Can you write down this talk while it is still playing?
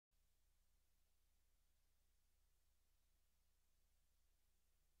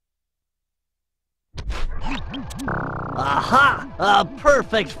Aha! A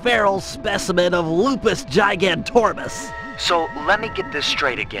perfect feral specimen of Lupus gigantormus. So let me get this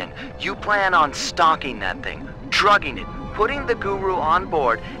straight again. You plan on stalking that thing, drugging it, putting the guru on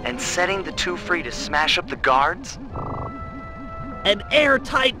board, and setting the two free to smash up the guards? An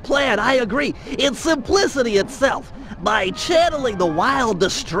airtight plan, I agree. It's simplicity itself. By channeling the wild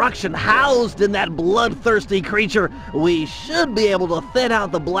destruction housed in that bloodthirsty creature, we should be able to thin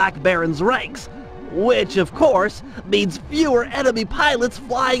out the Black Baron's ranks. Which, of course, means fewer enemy pilots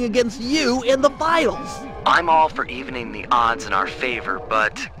flying against you in the finals. I'm all for evening the odds in our favor,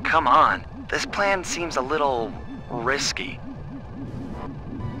 but come on. This plan seems a little risky.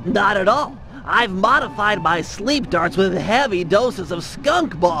 Not at all. I've modified my sleep darts with heavy doses of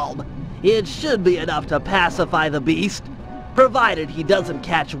skunk balm. It should be enough to pacify the beast, provided he doesn't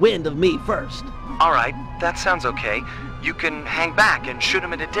catch wind of me first. All right, that sounds okay. You can hang back and shoot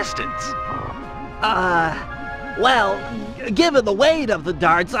him at a distance. Well, given the weight of the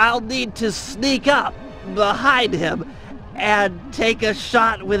darts, I'll need to sneak up behind him and take a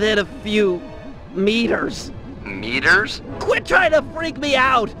shot within a few meters. Meters? Quit trying to freak me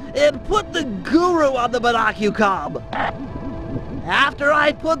out and put the guru on the monocucom. After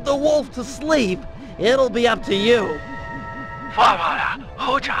I put the wolf to sleep, it'll be up to you.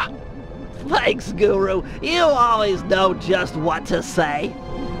 Thanks, Guru. You always know just what to say.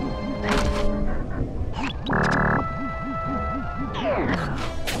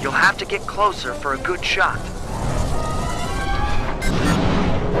 You'll have to get closer for a good shot.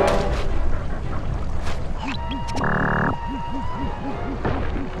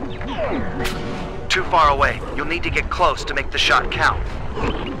 Too far away. You'll need to get close to make the shot count.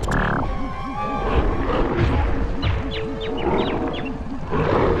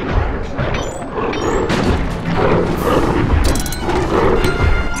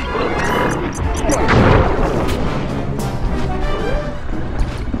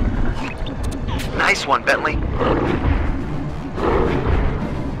 Nice one, Bentley.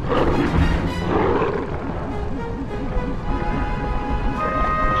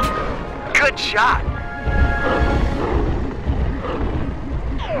 Good shot.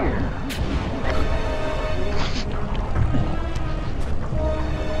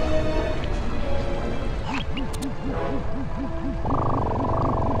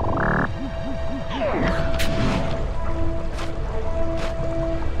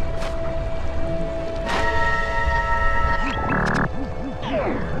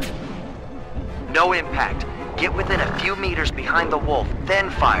 No impact. Get within a few meters behind the wolf, then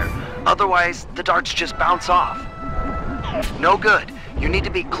fire. Otherwise, the darts just bounce off. No good. You need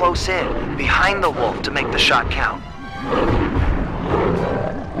to be close in, behind the wolf, to make the shot count.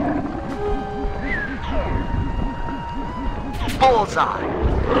 Bullseye.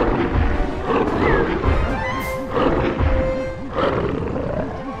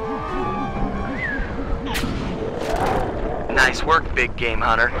 Nice work, big game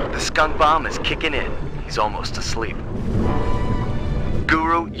hunter. The skunk bomb is kicking in. He's almost asleep.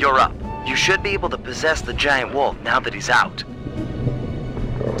 Guru, you're up. You should be able to possess the giant wolf now that he's out.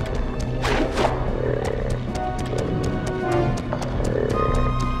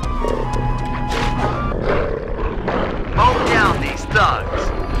 Mow down these thugs.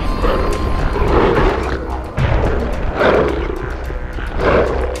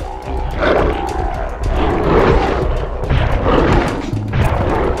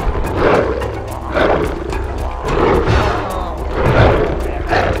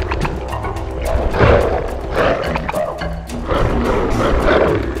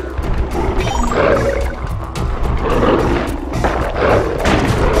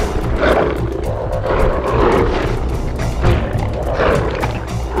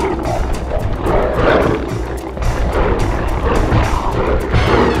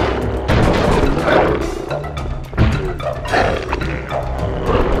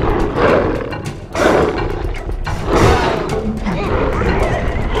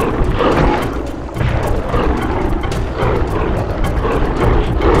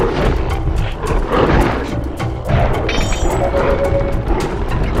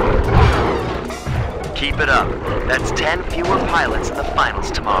 Keep it up. That's 10 fewer pilots in the finals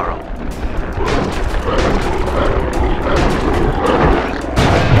tomorrow.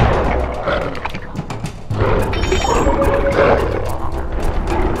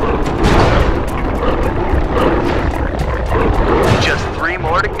 Just 3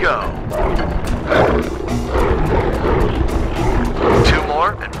 more to go. 2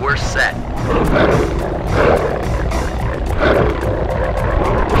 more and we're set.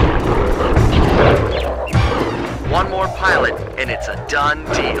 One more pilot, and it's a done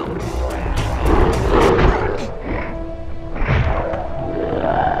deal.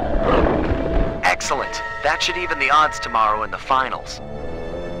 That should even the odds tomorrow in the finals.